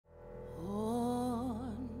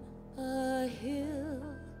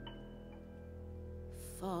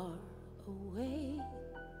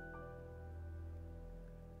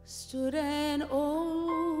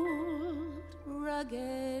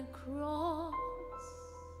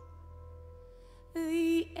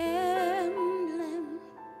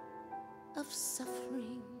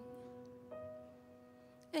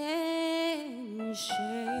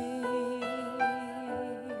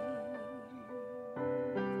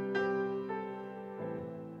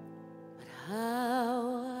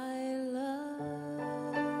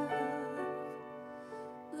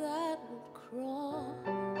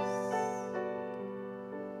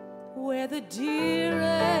the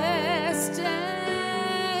dearest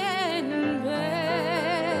and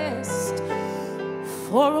best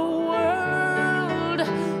for a world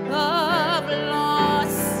of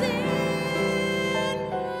lost sinners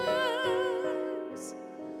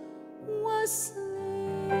was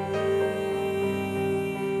slain.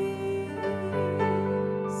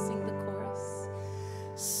 Sing the chorus.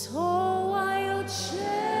 So I'll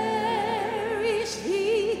cherish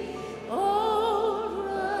thee, old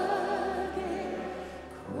rugged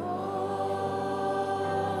cross,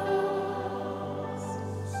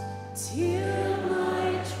 till my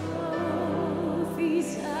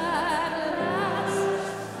trophies at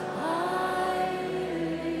last I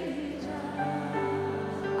lay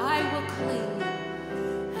down. I will cling,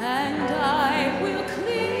 and I will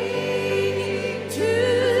cling to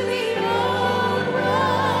the old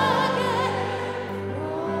rugged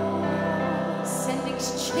cross, and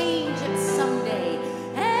exchange it someday,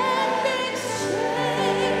 and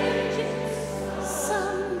exchange it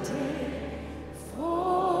someday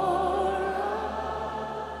for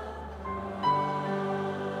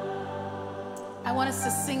I want us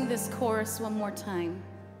to sing this chorus one more time.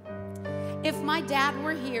 If my dad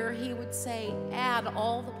were here, he would say, add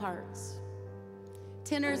all the parts.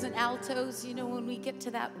 Tenors and altos, you know, when we get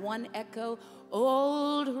to that one echo,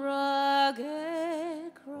 old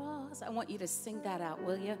rugged cross. I want you to sing that out,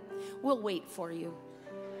 will you? We'll wait for you.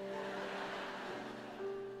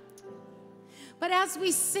 But as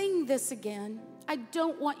we sing this again, I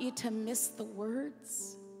don't want you to miss the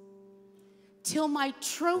words. Till my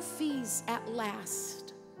trophies at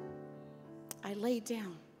last I lay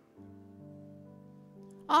down.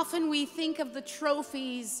 Often we think of the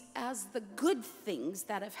trophies as the good things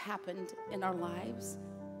that have happened in our lives,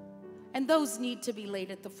 and those need to be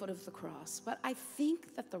laid at the foot of the cross. But I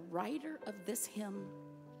think that the writer of this hymn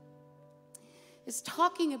is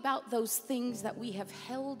talking about those things that we have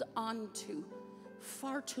held on to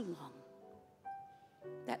far too long.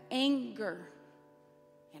 That anger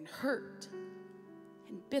and hurt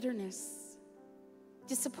and bitterness,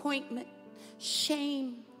 disappointment,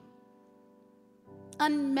 shame,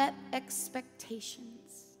 unmet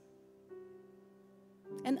expectations,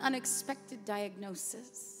 an unexpected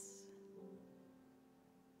diagnosis,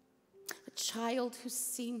 a child who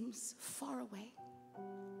seems far away.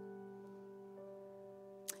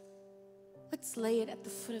 Let's lay it at the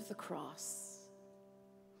foot of the cross.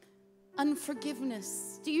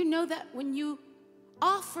 Unforgiveness. Do you know that when you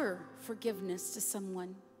offer forgiveness to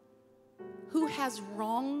someone who has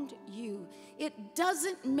wronged you, it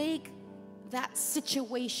doesn't make that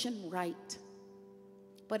situation right,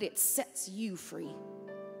 but it sets you free.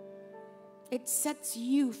 It sets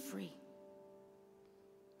you free.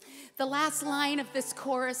 The last line of this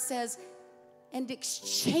chorus says, and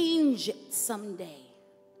exchange it someday.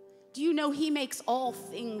 Do you know he makes all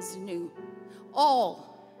things new? All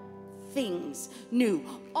things new.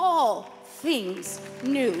 All things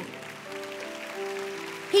new.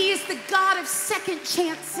 He is the God of second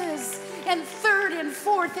chances and third and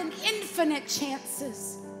fourth and infinite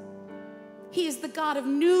chances. He is the God of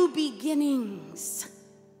new beginnings.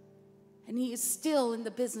 And he is still in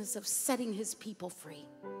the business of setting his people free.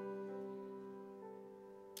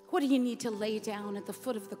 What do you need to lay down at the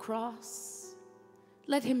foot of the cross?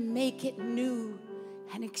 Let him make it new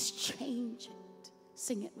and exchange it.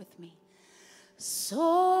 Sing it with me.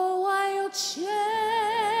 So I'll cherish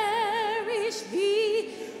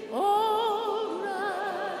thee, old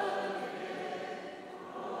rugged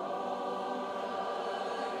cross,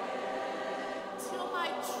 till my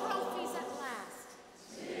trophies at last.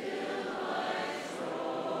 Till my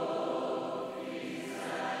trophies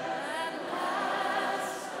at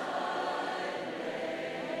last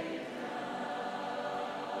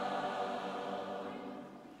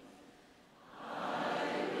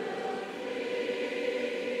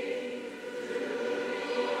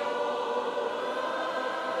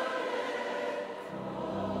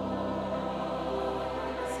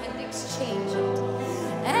I lay exchange it.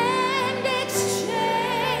 And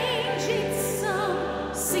exchange it some.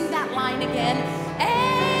 Sing that line again.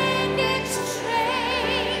 And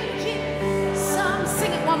exchange it some.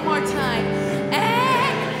 Sing it one more time.